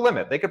 There's no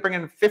limit. They could bring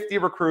in 50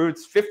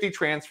 recruits, 50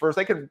 transfers.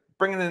 They could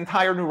bring in an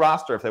entire new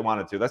roster if they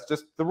wanted to. That's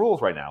just the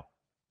rules right now.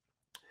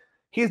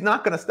 He's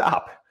not going to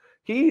stop.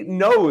 He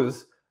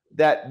knows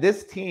that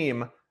this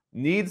team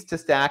needs to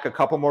stack a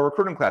couple more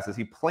recruiting classes.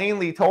 He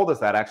plainly told us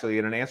that, actually,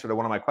 in an answer to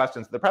one of my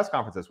questions at the press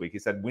conference this week. He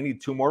said, we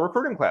need 2 more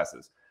recruiting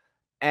classes.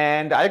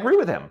 And I agree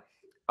with him.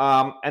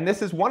 And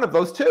this is one of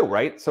those 2,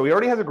 right? So he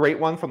already has a great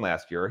one from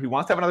last year. He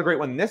wants to have another great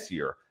one this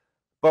year.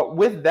 But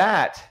with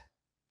that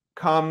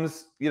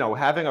comes,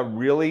 having a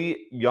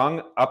really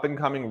young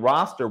up-and-coming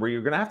roster where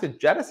you're going to have to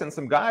jettison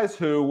some guys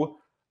who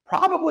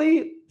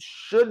probably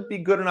should be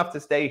good enough to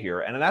stay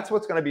here. And that's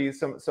what's going to be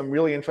a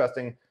really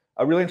interesting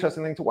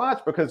thing to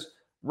watch, because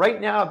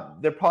right now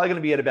they're probably going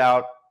to be at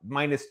about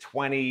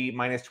 -20,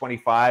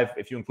 -25,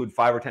 if you include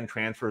 5 or 10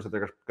 transfers that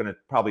they're going to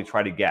probably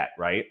try to get,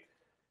 right?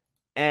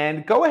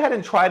 And go ahead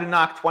and try to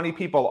knock 20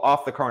 people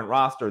off the current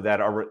roster that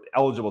are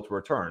eligible to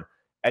return.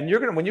 And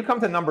when you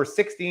come to number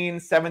 16,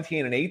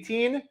 17, and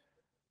 18,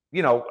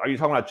 are you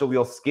talking about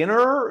Jaleel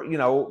Skinner?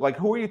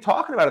 Who are you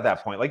talking about at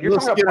that point? Like, you're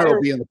talking Skinner about players,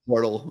 will be in the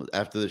portal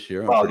after this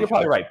year. Well, you're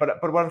probably right.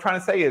 But what I'm trying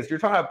to say is you're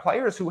talking about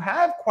players who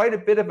have quite a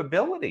bit of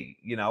ability,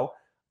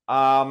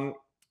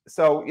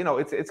 So,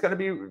 it's going to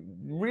be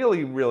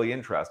really, really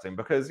interesting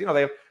because,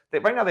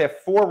 right now they have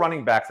 4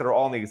 running backs that are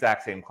all in the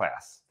exact same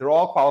class. They're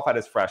all qualified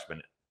as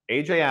freshmen.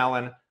 A.J.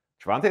 Allen,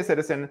 Trevante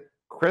Citizen,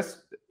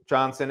 Chris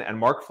Johnson, and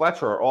Mark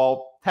Fletcher are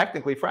all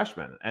technically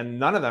freshmen, and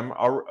none of them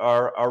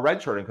are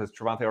redshirting because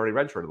Trevante already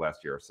redshirted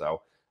last year.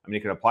 So, you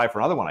can apply for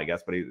another one, I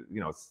guess, but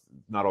it's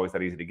not always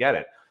that easy to get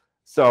it.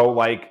 So,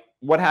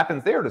 what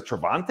happens there? Does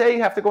Trevante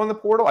have to go in the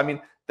portal?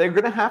 They're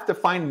going to have to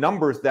find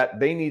numbers that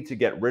they need to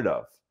get rid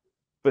of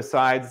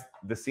besides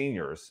the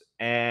seniors.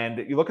 And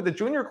you look at the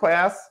junior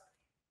class,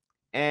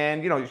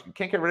 and, you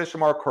can't get rid of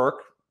Shamar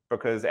Kirk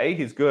because A,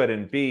 he's good,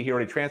 and B, he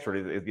already transferred.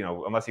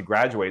 Unless he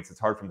graduates, it's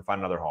hard for him to find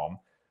another home.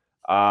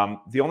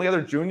 The only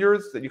other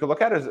juniors that you could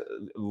look at is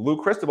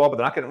Lou Cristobal, but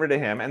they're not getting rid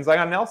of him, and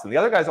Zion Nelson. The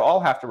other guys all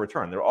have to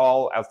return. They're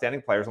all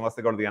outstanding players unless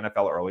they go to the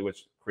NFL early,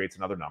 which creates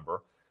another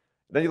number.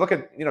 Then you look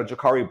at,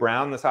 Jakari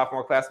Brown, the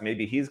sophomore class.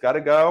 Maybe he's got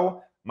to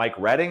go. Mike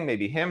Redding,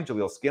 maybe him.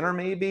 Jaleel Skinner,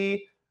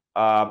 maybe.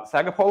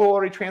 Sagapolo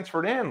already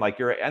transferred in.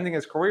 You're ending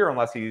his career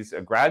unless he's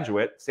a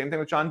graduate. Same thing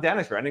with John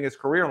Dennis. You're ending his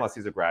career unless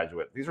he's a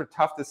graduate. These are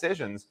tough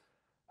decisions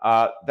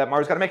that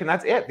Mario's got to make, and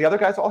that's it. The other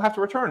guys all have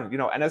to return.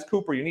 Enes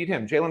Cooper, you need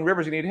him. Jalen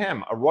Rivers, you need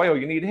him. Arroyo,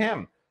 you need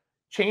him.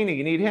 Cheney,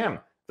 you need him.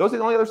 Those are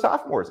the only other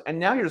sophomores. And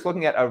now you're just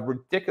looking at a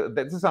ridiculous –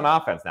 this is on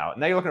offense now.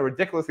 Now you're looking at a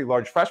ridiculously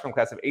large freshman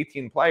class of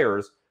 18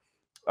 players.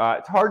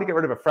 It's hard to get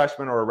rid of a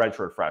freshman or a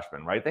redshirt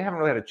freshman, right? They haven't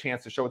really had a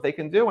chance to show what they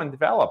can do and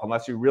develop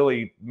unless you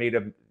really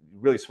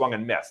swung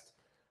and missed.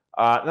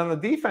 And on the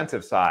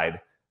defensive side,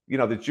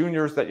 the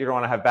juniors that you're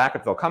going to have back,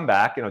 if they'll come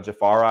back,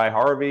 Jafari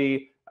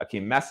Harvey,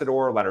 Akeem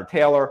Messidor, Leonard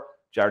Taylor,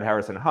 Jared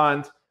Harrison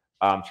Hunt,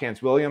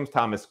 Chance Williams,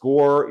 Thomas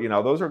Gore.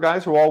 Those are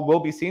guys who all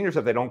will be seniors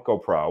if they don't go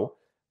pro.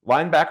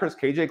 Linebackers,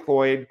 KJ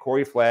Cloyd,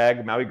 Corey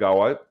Flagg, Maui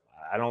Goa.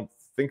 I don't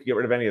think you get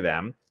rid of any of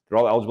them. They're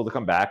all eligible to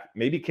come back.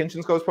 Maybe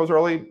Kinchins goes pro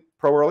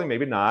early,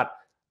 maybe not.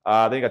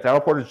 Then you got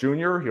Darryl Porter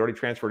Jr. He already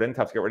transferred in.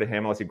 Tough to get rid of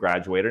him unless he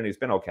graduated, and he's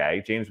been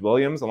okay. James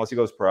Williams, unless he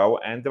goes pro.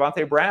 And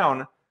Devontae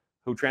Brown,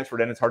 who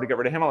transferred in. It's hard to get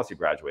rid of him unless he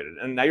graduated.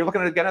 And now you're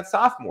looking again at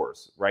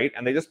sophomores, right?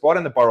 And they just brought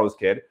in the Burrows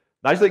kid.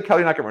 Najee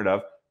Kelly not getting rid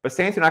of.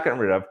 Basaint not getting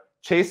rid of.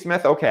 Chase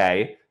Smith,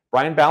 okay.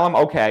 Brian Ballum,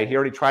 okay. He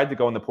already tried to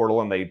go in the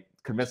portal, and they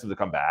convinced him to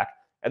come back.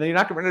 And then you're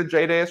not getting rid of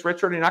J.D.S.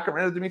 Richard, and you're not getting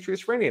rid of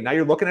Demetrius Freeney. And now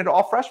you're looking at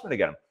all freshmen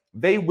again.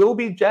 They will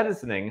be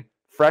jettisoning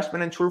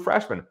freshmen and true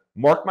freshmen.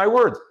 Mark my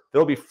words.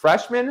 There will be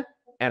freshmen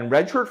and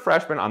redshirt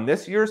freshmen on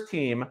this year's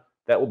team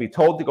that will be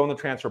told to go in the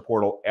transfer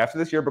portal after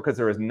this year because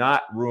there is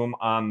not room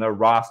on the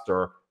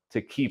roster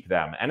to keep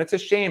them. And it's a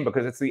shame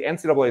because it's the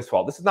NCAA's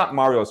fault. This is not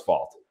Mario's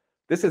fault.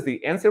 This is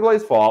the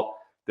NCAA's fault.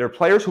 There are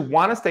players who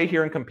want to stay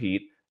here and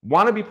compete,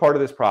 want to be part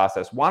of this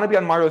process, want to be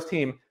on Mario's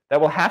team, that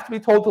will have to be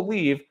told to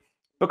leave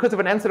because of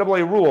an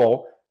NCAA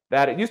rule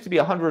that it used to be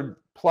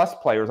 100-plus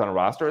players on a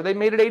roster. They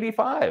made it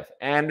 85.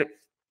 And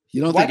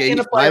you don't think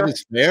 85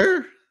 is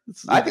fair?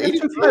 I think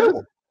it's too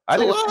few. I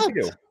think it's too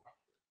few.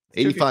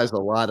 85 is a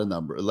lot of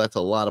number. That's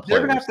a lot of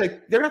players. They're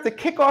gonna have to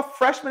kick off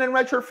freshmen and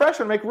redshirt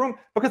freshmen, make room,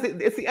 because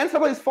it's the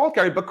NCAA's fault,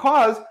 Gary,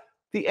 because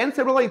the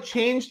NCAA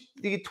changed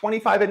the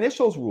 25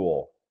 initials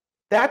rule.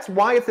 That's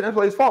why it's the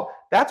NCAA's fault.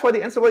 That's why the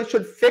NCAA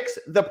should fix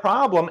the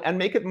problem and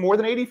make it more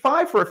than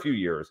 85 for a few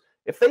years.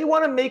 If they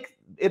want to make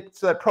it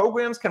so that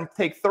programs can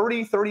take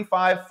 30,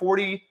 35,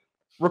 40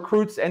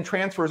 recruits and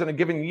transfers in a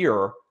given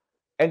year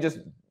and just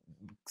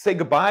say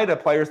goodbye to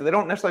players that they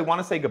don't necessarily want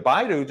to say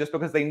goodbye to just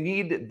because they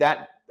need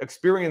that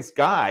experienced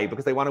guy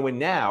because they want to win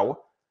now,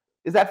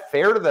 is that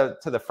fair to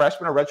the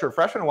freshman or redshirt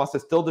freshman who wants to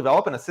still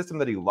develop in a system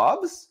that he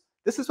loves?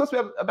 This is supposed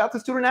to be about the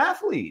student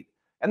athlete.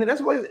 And the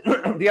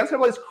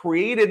NCAA has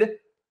created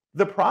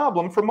the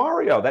problem for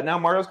Mario, that now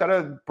Mario's got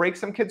to break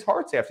some kids'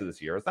 hearts after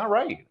this year. It's not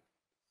right.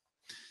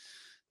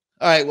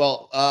 All right.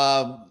 Well,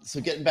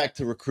 so getting back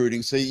to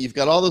recruiting. So you've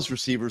got all those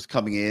receivers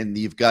coming in.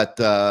 You've got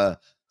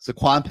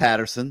Saquon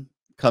Patterson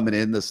coming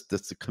in.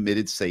 That's a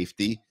committed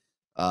safety.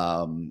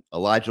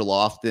 Elijah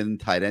Lofton,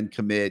 tight end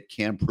commit.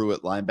 Cam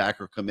Pruitt,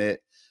 linebacker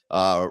commit.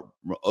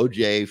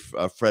 OJ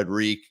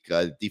Frederick,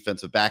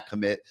 defensive back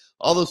commit.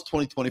 All those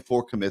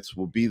 2024 commits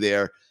will be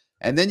there.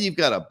 And then you've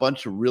got a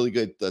bunch of really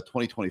good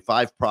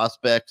 2025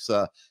 prospects.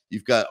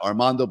 You've got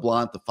Armando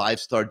Blount, the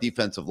 5-star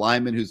defensive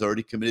lineman who's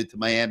already committed to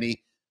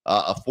Miami.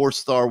 A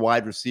 4-star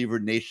wide receiver,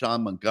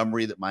 Nashawn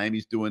Montgomery, that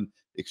Miami's doing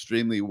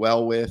extremely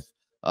well with.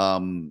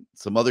 Some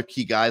other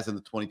key guys in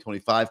the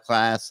 2025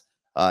 class.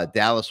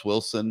 Dallas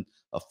Wilson,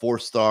 a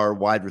 4-star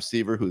wide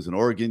receiver who's an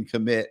Oregon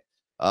commit.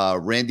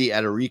 Randy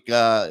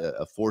Adarica,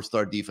 a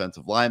 4-star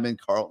defensive lineman.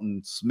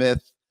 Carlton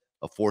Smith,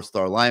 a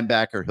 4-star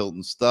linebacker.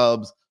 Hilton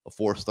Stubbs, a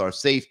 4-star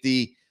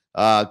safety.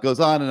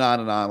 Goes on and on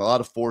and on. A lot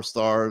of 4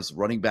 stars.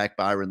 Running back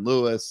Byron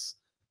Lewis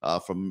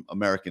from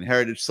American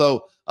Heritage.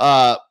 So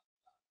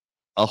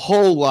a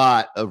whole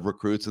lot of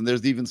recruits, and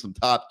there's even some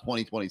top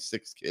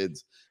 2026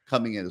 kids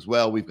coming in as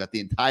well. We've got the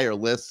entire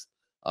list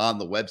on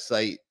the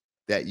website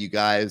that you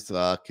guys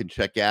can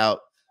check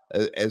out,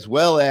 as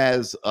well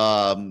as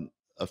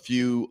a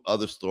few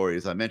other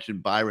stories. I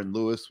mentioned Byron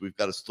Lewis. We've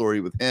got a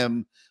story with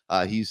him.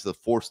 He's the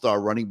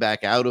 4-star running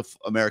back out of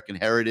American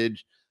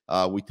Heritage.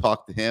 We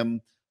talked to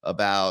him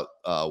about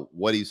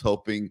what he's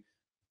hoping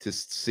to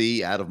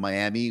see out of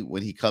Miami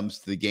when he comes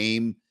to the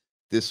game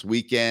this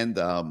weekend.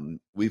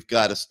 We've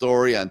got a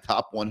story on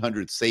top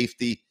 100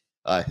 safety,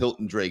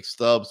 Hilton Drake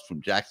Stubbs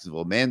from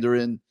Jacksonville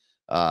Mandarin.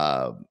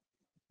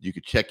 You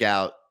could check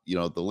out,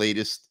 the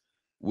latest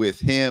with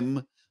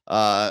him.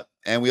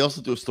 And we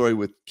also do a story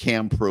with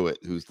Cam Pruitt,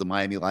 who's the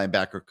Miami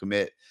linebacker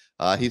commit.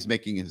 He's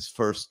making his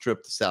first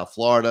trip to South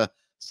Florida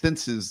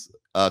since his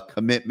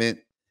commitment,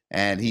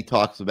 and he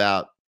talks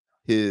about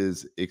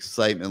his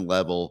excitement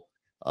level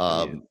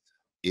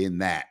in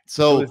that.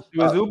 So do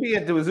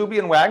Azubi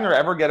and Wagner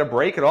ever get a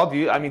break at all? Do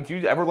you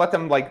ever let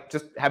them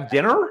just have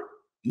dinner?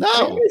 No.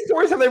 How many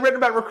stories have they written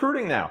about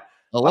recruiting now?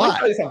 Let me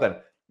tell you something.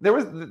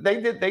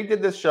 They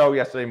did this show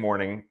yesterday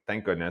morning,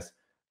 thank goodness.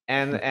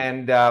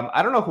 And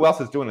I don't know who else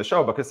is doing the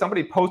show, because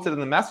somebody posted in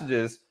the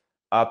messages,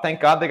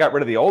 thank God they got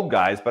rid of the old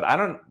guys, but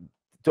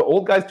do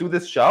old guys do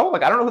this show? I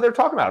don't know who they're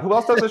talking about. Who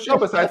else does the show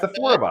besides the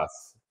 4 of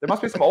us? There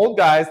must be some old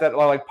guys that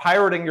are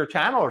pirating your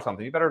channel or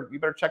something. You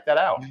better check that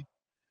out.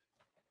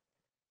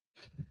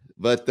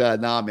 But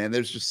nah, man,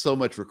 there's just so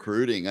much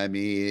recruiting. I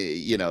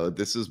mean,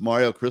 this is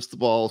Mario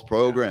Cristobal's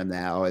program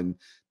now, and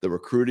the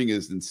recruiting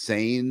is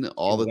insane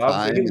all the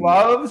time. He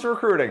loves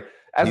recruiting.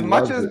 As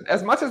much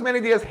as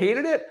Manny Diaz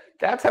hated it,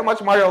 that's how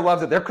much Mario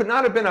loves it. There could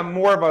not have been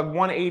more of a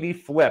 180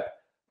 flip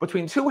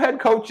between 2 head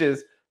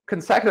coaches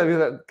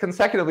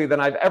consecutively than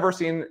I've ever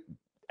seen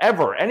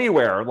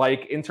anywhere.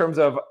 In terms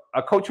of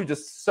a coach who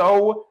just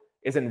so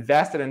is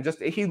invested and just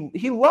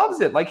he loves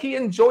it.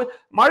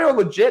 Mario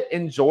legit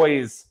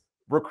enjoys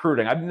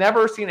recruiting. I've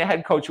never seen a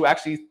head coach who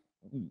actually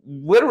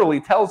literally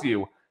tells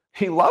you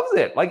he loves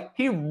it.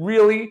 He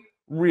really,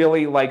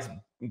 really likes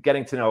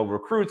getting to know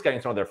recruits, getting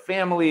to know their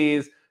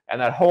families,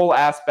 and that whole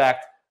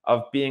aspect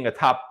of being a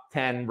top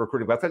 10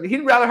 recruiting class.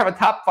 He'd rather have a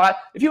top 5.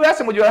 If you ask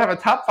him, would you rather have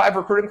a top 5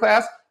 recruiting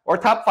class or a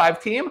top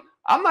 5 team?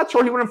 I'm not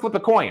sure he wouldn't flip a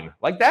coin.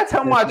 That's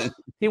how much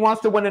he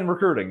wants to win in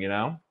recruiting,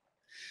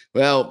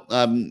 Well,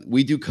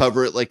 we do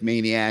cover it like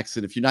maniacs.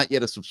 And if you're not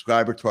yet a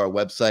subscriber to our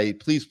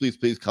website, please, please,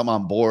 please come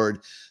on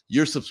board.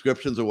 Your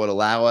subscriptions are what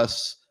allow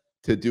us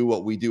to do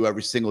what we do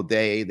every single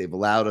day. They've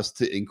allowed us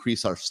to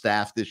increase our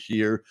staff this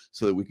year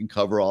so that we can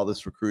cover all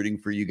this recruiting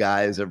for you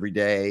guys every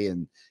day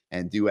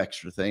and do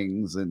extra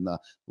things and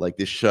like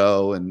this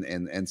show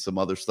and some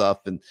other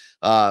stuff. And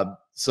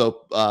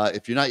so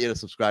if you're not yet a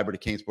subscriber to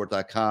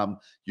CaneSport.com,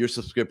 your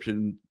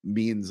subscription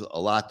means a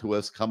lot to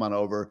us. Come on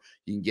over.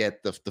 You can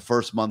get the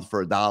first month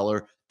for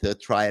 $1 to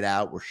try it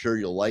out. We're sure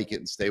you'll like it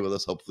and stay with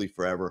us, hopefully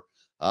forever.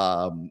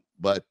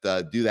 But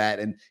do that.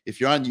 And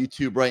if you're on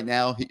YouTube right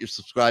now, hit your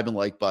subscribe and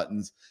like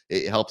buttons.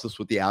 It helps us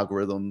with the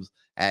algorithms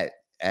at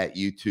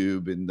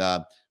YouTube,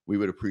 and we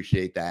would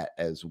appreciate that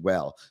as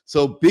well.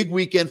 So big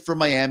weekend for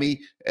Miami,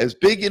 as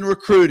big in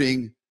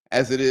recruiting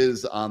as it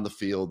is on the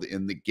field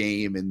in the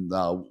game. And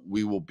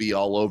we will be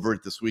all over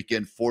it this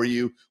weekend for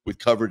you with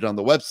coverage on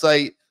the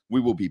website. We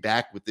will be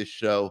back with this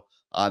show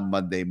on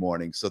Monday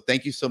morning. So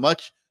thank you so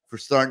much for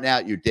starting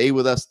out your day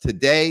with us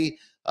today.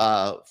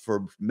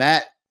 For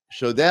Matt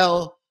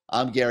Shodell,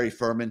 I'm Gary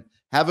Ferman.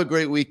 Have a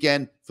great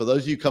weekend. For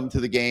those of you coming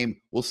to the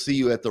game, we'll see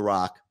you at the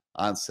Rock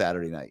on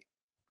Saturday night.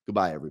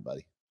 Goodbye,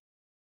 everybody.